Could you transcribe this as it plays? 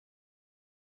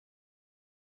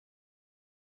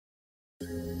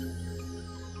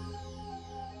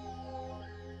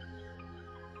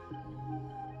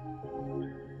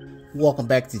Welcome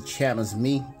back to the channel. It's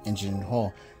me, Engineer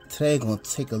Hall. Today I'm going to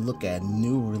take a look at a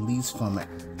new release from an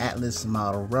Atlas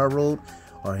model railroad,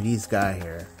 or these guys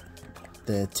here,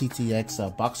 the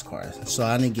TTX boxcars. So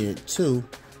I didn't get two,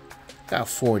 got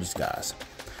four of these guys.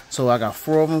 So I got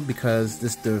four of them because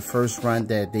this is the first run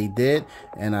that they did,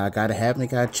 and I gotta have them.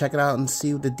 Gotta check it out and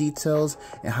see the details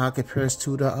and how it compares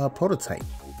to the prototype.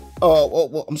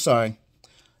 Well, I'm sorry.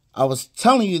 I was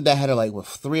telling you that I had like with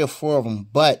 3 or 4 of them,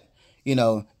 but you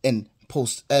know, in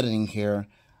post editing here,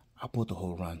 I put the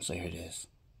whole run. So here it is.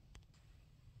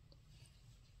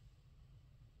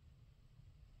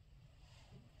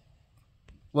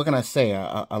 What can I say?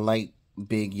 I like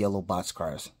big yellow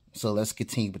boxcars. So let's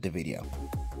continue with the video.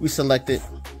 We selected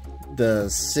the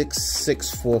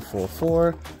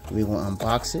 66444. We will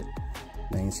unbox it.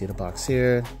 Now you can see the box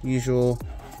here. Usual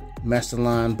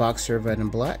Masterline box here, red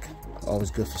and black.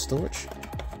 Always good for storage.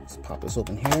 Let's pop this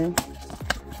open here.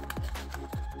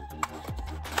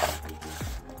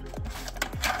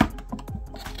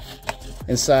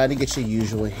 Inside you get your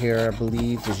usual here, I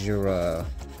believe, is your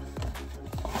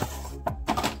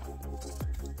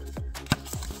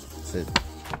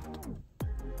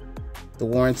the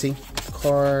warranty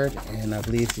card, and I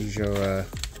believe is your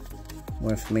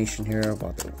more information here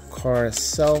about the car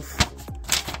itself.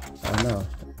 I don't know.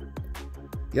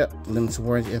 Yep, limited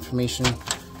warranty information.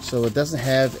 So it doesn't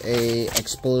have a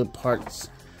exploded parts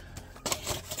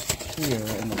here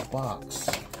in the box.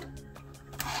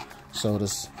 So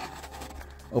just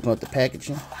open up the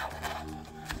packaging,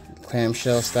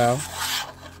 clamshell style.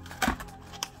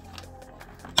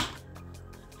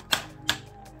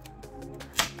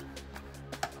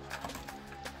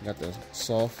 Got the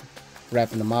soft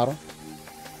wrapping the model,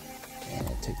 and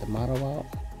take the model out.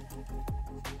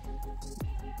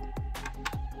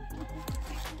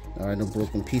 All right, no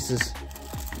broken pieces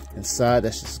inside.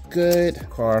 That's just good.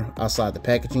 Car outside the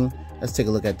packaging. Let's take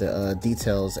a look at the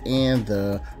details and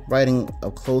the writing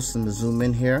up close and zoom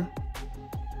in here.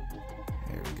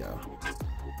 There we go.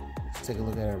 Let's take a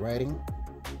look at our writing.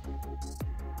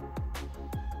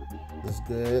 Looks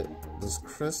good. Looks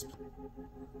crisp.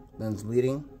 Lens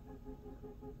bleeding.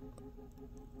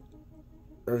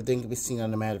 Everything can be seen on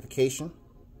the magnification.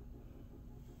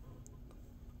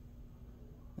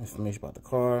 Information about the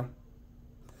car.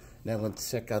 Now I'm going to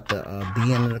check out the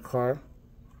BN of the car.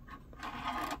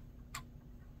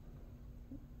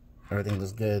 Everything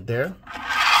looks good there.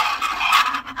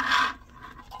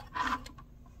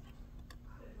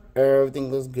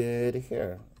 Everything looks good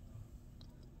here.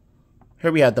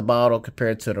 Here we have the model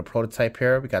compared to the prototype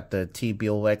here. We got the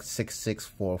TBOX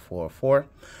 66444.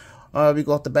 We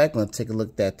go off the back. We're going to take a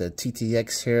look at the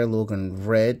TTX here, looking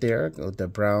red there. The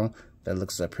brown, that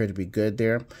looks appear to be good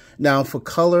there. Now for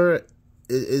color,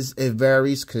 it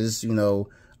varies because, you know,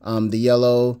 the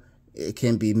yellow, it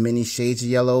can be many shades of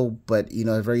yellow, but you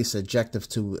know, very subjective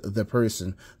to the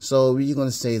person. So what you're going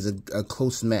to say is a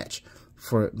close match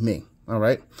for me. All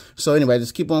right. So anyway,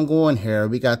 just keep on going here.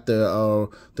 We got the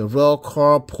rail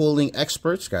car pulling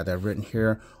experts. Got that written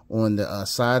here on the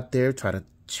side there. Try to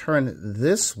turn it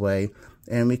this way,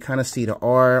 and we kind of see the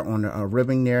R on the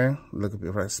ribbing there. Look at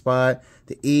the right spot.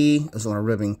 The E is on a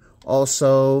ribbing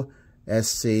also. Let's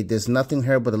see. There's nothing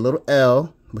here but a little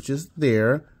L, which is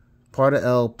there. Part of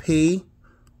LP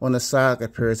on the side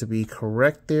appears to be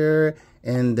correct there,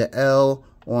 and the L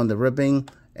on the ribbing,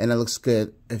 and it looks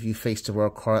good if you face the rail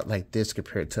car like this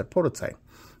compared to a prototype.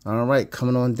 All right,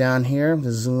 coming on down here,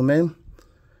 let's zoom in.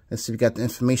 Let's see, we got the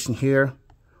information here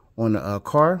on the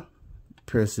car.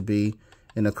 Appears to be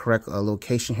in the correct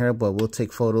location here, but we'll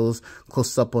take photos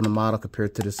close up on the model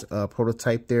compared to this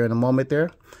prototype there in a moment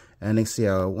there. And you can see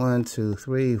 1, 2,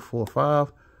 3, 4,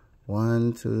 5.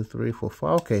 1, 2, 3, 4,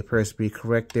 5. Okay, appears to be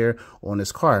correct there on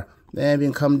this car. Then we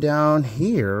can come down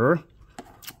here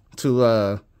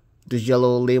to this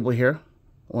yellow label here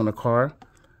on the car.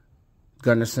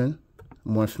 Gunderson.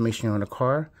 More information on the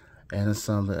car. And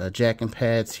some jacking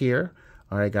pads here.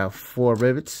 All right, got 4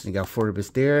 rivets. You got 4 rivets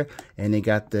there. And they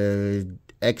got the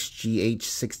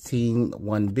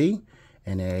XGH161B.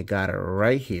 And they got it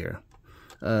right here.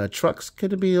 Trucks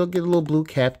could be, you'll get a little blue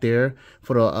cap there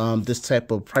for the this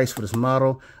type of price for this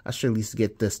model. I should at least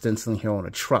get the stenciling here on the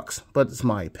trucks, but it's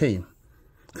my opinion.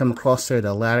 Come across here,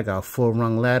 the ladder got a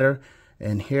 4-rung ladder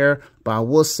and here, but I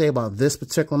will say about this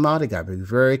particular model, you gotta be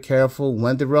very careful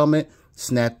when derailment.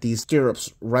 Snap these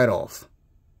stirrups right off.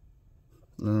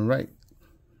 All right,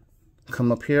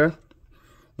 come up here.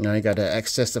 Now you got the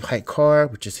excessive height car,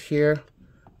 which is here.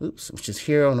 Oops, which is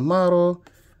here on the model.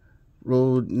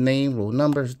 Road name, road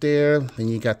numbers there. Then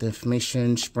you got the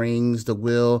information, springs, the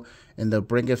wheel, and the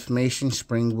brake information.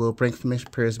 Spring, wheel, brake information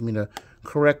appears to be the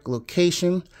correct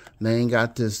location. Then you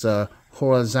got this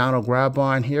horizontal grab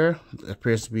bar here. It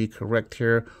appears to be correct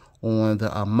here on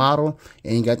the model.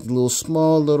 And you got the little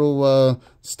small little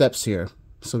steps here.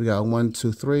 So we got 1,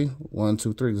 2, 3. 1,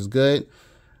 2, 3 is good.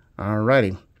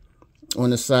 Alrighty. On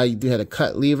the side, you do have a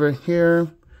cut lever here.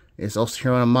 It's also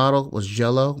here on the model was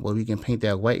yellow. Well, we can paint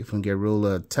that white if we can get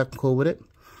real technical with it.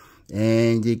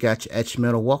 And you got your etched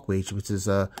metal walkways, which is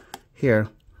here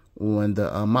on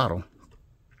the model.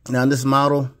 Now, in this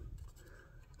model,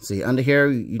 see under here,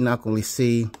 you're not going to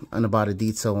see underbody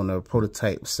detail on the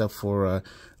prototype, except for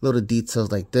little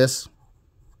details like this.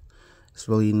 It's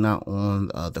really not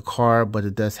on the car, but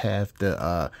it does have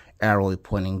the arrow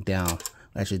pointing down,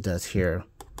 actually does here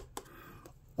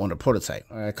on the prototype.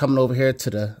 All right, coming over here to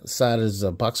the side of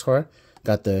the boxcar,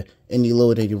 got the any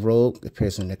load, any road. It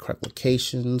appears in the correct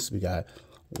locations. We got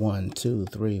 1, 2,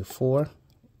 3, 4.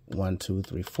 1, 2,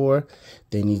 3, 4.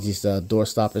 Then you these door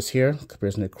stoppers here.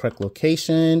 Appears in the correct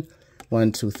location.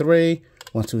 1, 2, 3.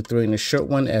 1, 2, 3 in the short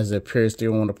one as it appears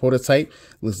there on the prototype.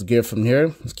 Looks good from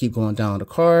here. Let's keep going down the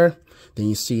car. Then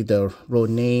you see the road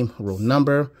name, road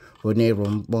number. Road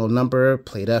name, road number.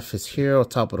 Plate F is here on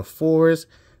top of the 4s.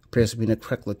 Appears to be in the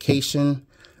correct location.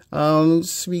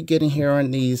 Just be getting here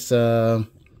on these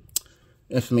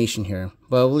information here,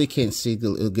 but I really can't see.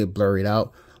 It'll get blurred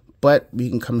out. But we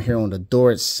can come here on the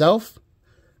door itself.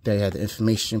 There you have the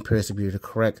information. Appears to be the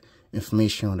correct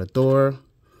information on the door.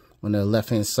 On the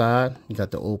left hand side, you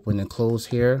got the open and close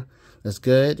here. That's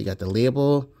good. You got the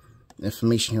label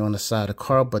information here on the side of the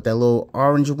car, but that little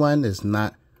orange one is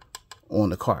not on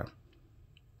the car.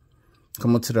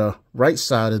 Come on to the right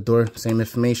side of the door, same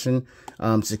information.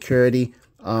 Security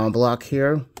block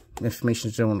here. Information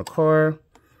is on the car.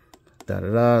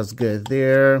 Is good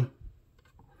there.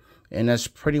 And that's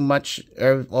pretty much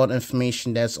all the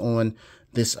information that's on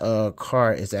this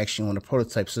car is actually on the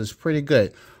prototype, so it's pretty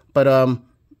good. But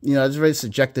you know, it's very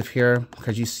subjective here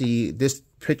because you see this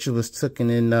picture was taken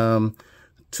in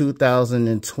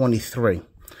 2023.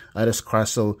 This car,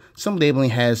 so some labeling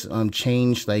has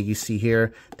changed, like you see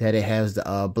here that it has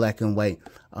the black and white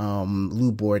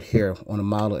lube board here on the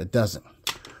model. It doesn't.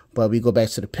 But we go back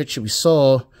to the picture we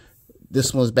saw.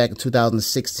 This one's back in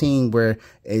 2016 where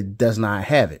it does not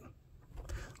have it.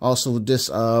 Also, this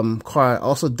car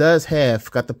also does have,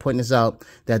 forgot to point this out,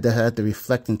 that they have the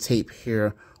reflecting tape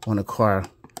here on the car,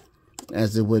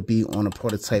 as it would be on a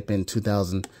prototype in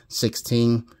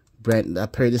 2016. I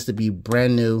appear this to be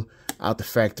brand new out the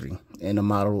factory, and the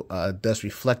model does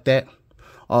reflect that.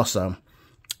 Also,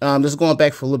 just going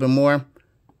back for a little bit more,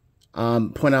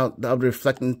 point out the other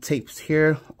reflecting tapes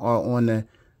here are on the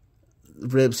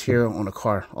ribs here on the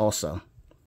car also.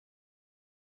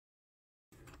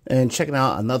 And checking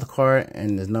out another car,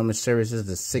 and the number series is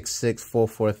the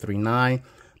 664439,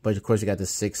 but of course you got the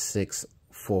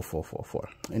 664444.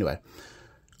 Anyway,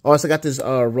 also got this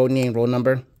road name, road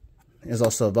number is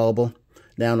also available.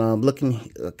 Now I'm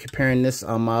looking, comparing this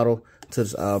model to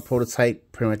this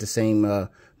prototype, pretty much the same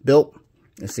build.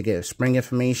 Is to get spring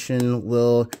information,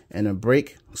 wheel, and a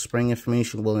brake. Spring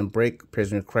information, wheel, and brake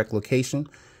appears in the correct location.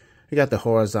 You got the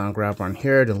horizontal grab on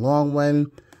here, the long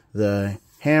one. The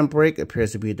handbrake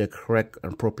appears to be the correct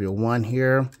appropriate one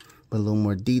here. But a little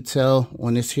more detail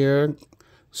on this here.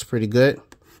 It's pretty good.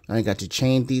 Now you got your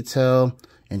chain detail,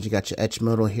 and you got your etched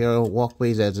metal here,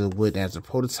 walkways as it would as a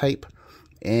prototype.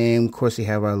 And of course, you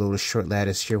have our little short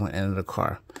lattice here on the end of the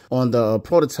car. On the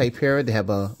prototype here, they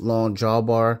have a long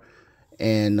drawbar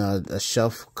and a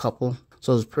shelf couple.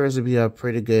 So it appears to be a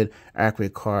pretty good,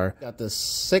 accurate car. Got the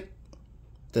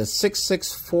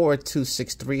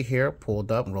 664263 here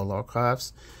pulled up, roll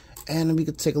archives. And we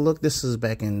could take a look. This is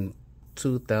back in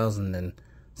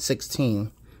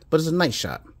 2016, but it's a night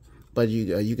shot. But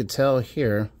you could tell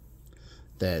here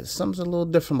that something's a little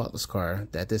different about this car,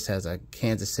 that this has a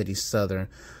Kansas City Southern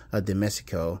de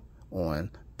Mexico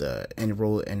on the end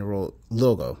road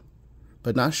logo.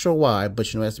 But not sure why,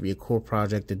 but you know, it has to be a cool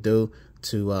project to do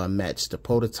to match the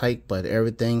prototype. But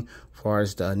everything as far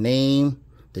as the name,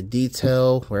 the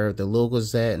detail, where the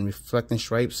logo's at, and reflecting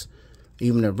stripes,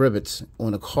 even the rivets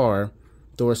on the car,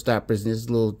 door stoppers, and this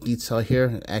little detail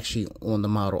here actually on the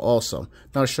model also.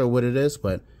 Not sure what it is,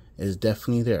 but it's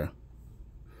definitely there.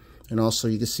 And also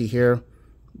you can see here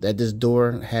that this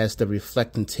door has the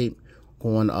reflecting tape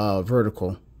going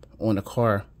vertical on the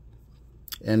car,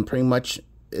 and pretty much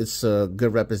it's a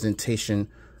good representation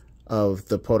of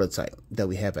the prototype that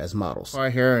we have as models.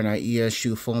 Right here in our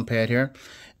ESU foam pad here,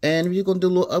 and we're gonna do a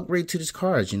little upgrade to these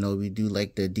cars. You know, we do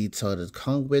like the detail that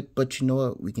come with, but you know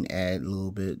what, we can add a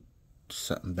little bit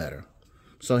something better.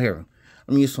 So here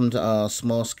I'm gonna use some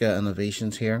small scale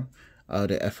innovations here.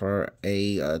 the FRA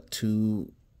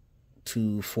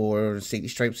 224 safety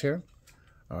stripes here.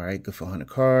 All right, good for 100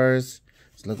 cars.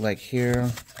 It's look like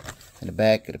here in the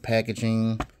back of the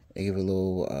packaging. They give a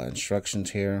little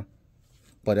instructions here,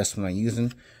 but that's what I'm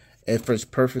using. It fits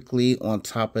perfectly on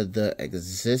top of the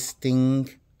existing.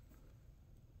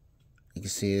 You can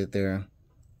see it there,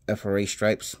 FRA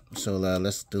stripes. So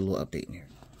let's do a little update in here.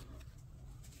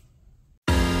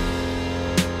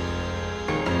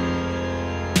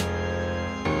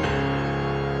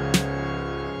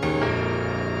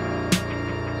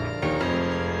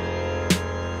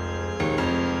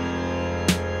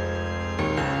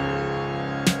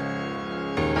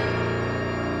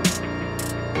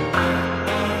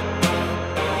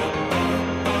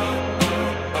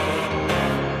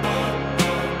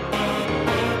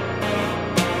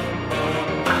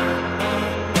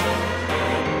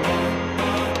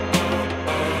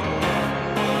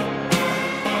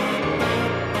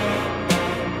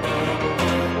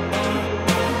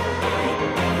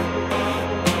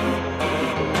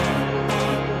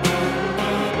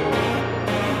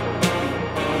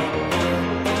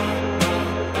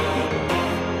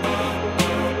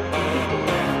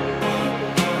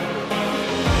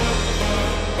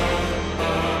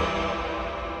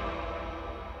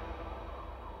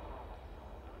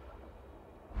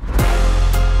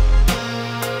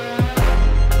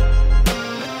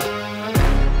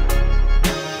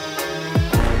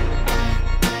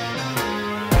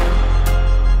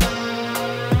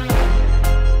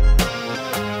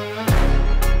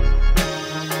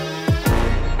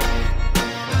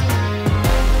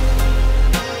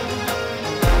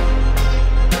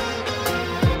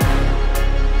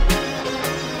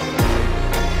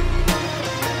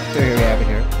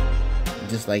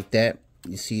 Just like that,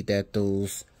 you see that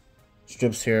those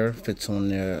strips here fits on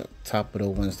the top of the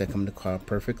ones that come to the car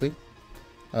perfectly.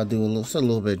 I'll do a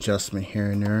little bit of adjustment here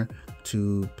and there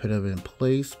to put it in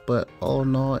place, but all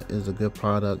in all, it's a good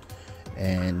product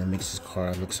and it makes this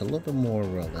car looks a little bit more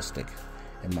realistic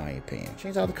in my opinion.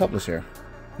 Change out the couplers here.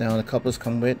 Now the couplers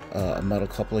come with a metal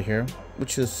coupler here,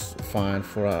 which is fine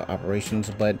for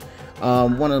operations, but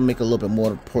want to make it a little bit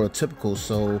more prototypical,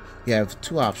 so you have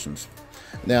two options.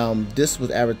 Now this was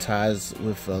advertised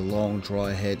with a long draw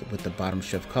head with the bottom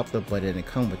shift coupler, but it didn't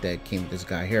come with that. It came with this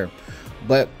guy here.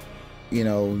 But you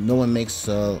know, no one makes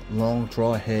a long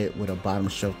draw head with a bottom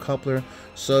shift coupler,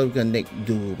 so we're gonna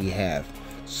do what we have.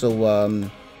 So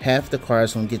half the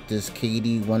cars gonna get this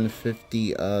KD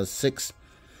 156.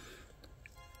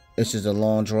 It's just a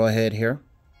long draw head here,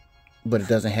 but it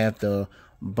doesn't have the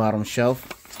bottom shelf.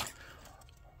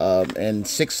 And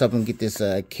 6 of them get this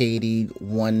KD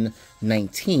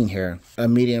 119 here, a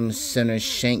medium center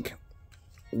shank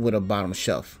with a bottom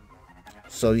shelf.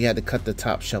 So you had to cut the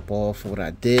top shelf off. What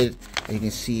I did, you can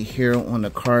see here on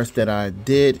the cars that I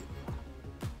did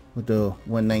with the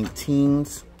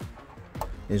 119s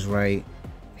is right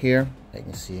here. You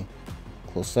can see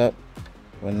close up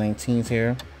 119s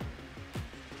here,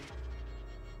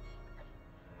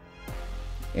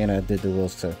 and I did the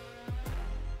wheels too.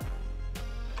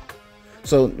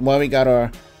 So while we got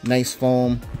our nice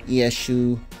foam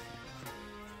ESU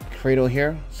cradle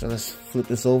here, so let's flip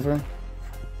this over.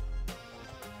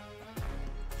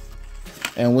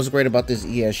 And what's great about this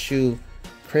ESU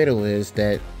cradle is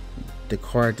that the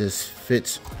car just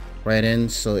fits right in,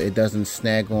 so it doesn't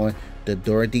snag on the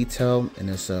door detail, and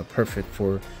it's perfect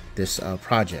for this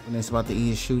project. And it's about the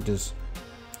ESU, just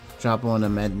drop on the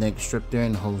magnetic strip there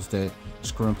and holds that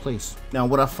screw in place. Now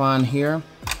what I find here,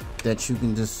 that you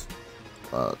can just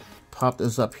pop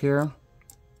this up here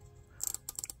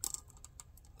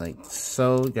like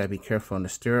so. You gotta be careful on the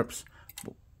stirrups,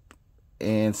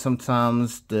 and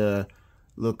sometimes the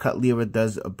little cut lever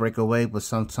does a breakaway, but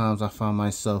sometimes I find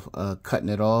myself cutting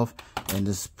it off and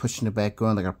just pushing it back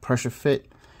on like a pressure fit,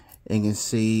 and you can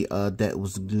see that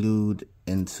was glued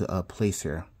into place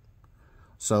here.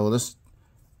 So let's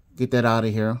get that out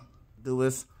of here. Do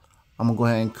this, I'm gonna go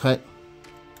ahead and cut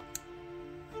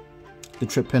the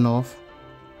trip pin off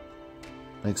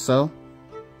like so.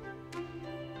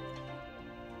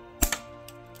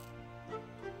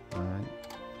 Alright,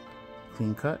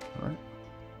 clean cut. Alright,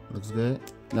 looks good.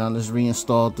 Now let's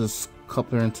reinstall this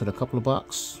coupler into the coupler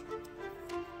box.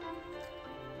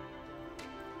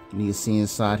 You can see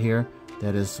inside here,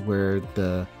 that is where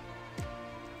the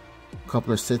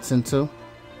coupler sits into.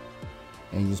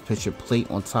 And you just put your plate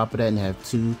on top of that and have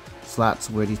 2 slots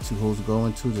where these 2 holes go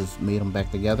into. Just made them back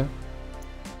together.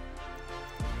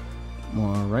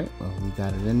 Alright, well, we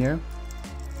got it in there.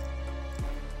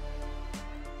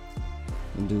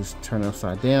 And do is turn it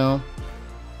upside down.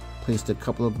 Place the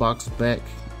coupler box back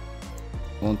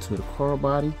onto the car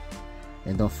body.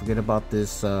 And don't forget about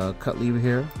this cut lever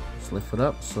here. Just lift it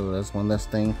up, so that's one less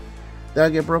thing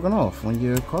that'll get broken off on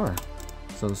your car.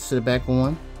 So sit it back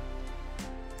on,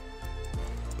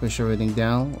 push everything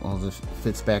down, all it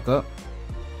fits back up,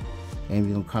 and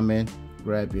you can come in,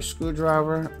 grab your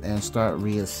screwdriver, and start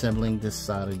reassembling this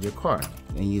side of your car.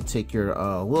 And you take your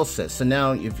wheel set. So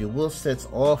now, if your wheel set's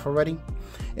off already,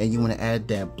 and you want to add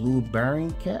that blue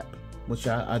bearing cap, which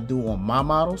I do on my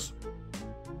models.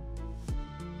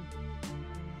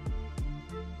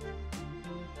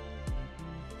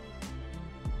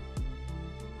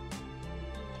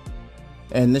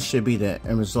 And this should be the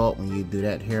end result when you do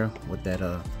that here with that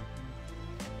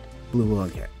blue wheel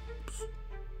cap.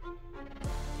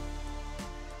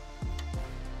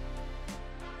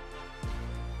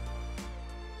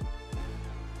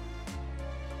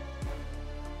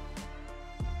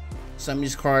 Some of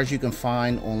these cars you can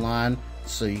find online,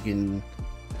 so you can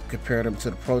compare them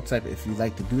to the prototype if you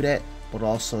like to do that. But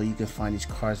also you can find these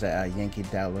cars at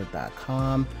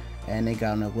yankeedabbler.com, and they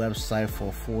got on their website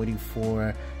for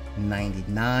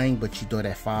 $44.99, but you throw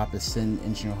that 5%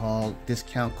 Engineer Hall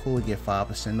discount code, get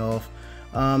 5% off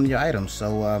your items.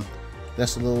 So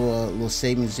that's a little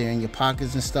savings there in your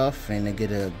pockets and stuff, and they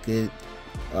get a good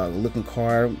looking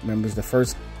car. Remember, it's the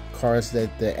first cars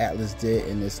that the Atlas did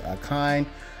in this kind,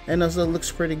 and also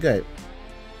looks pretty good.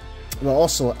 Well,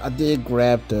 also I did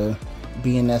grab the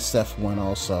BNSF one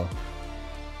also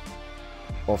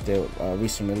off their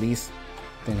recent release.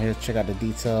 Then here, check out the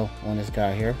detail on this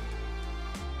guy here.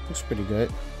 Looks pretty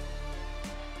good.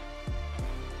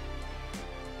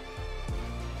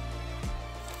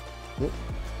 Oop.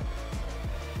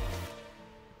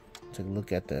 Take a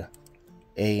look at the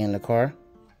A in the car.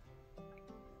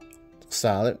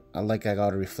 Solid. I like I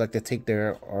got a reflector tape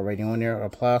there already on there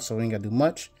applied, so we ain't gotta do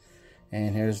much.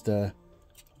 And here's the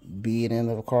B at the end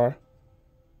of the car.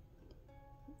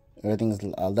 Everything's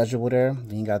legible there.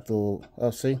 Then you got the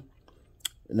see.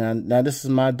 Now this is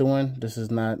my doing. This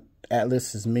is not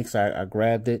Atlas. Is mixed. I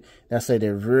grabbed it. That's say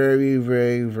they're very,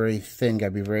 very, very thin.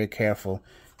 Gotta be very careful.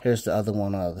 Here's the other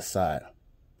one on the other side.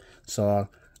 So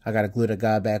I gotta glue the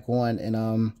guy back on,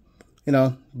 and you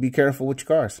know, be careful with your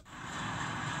cars.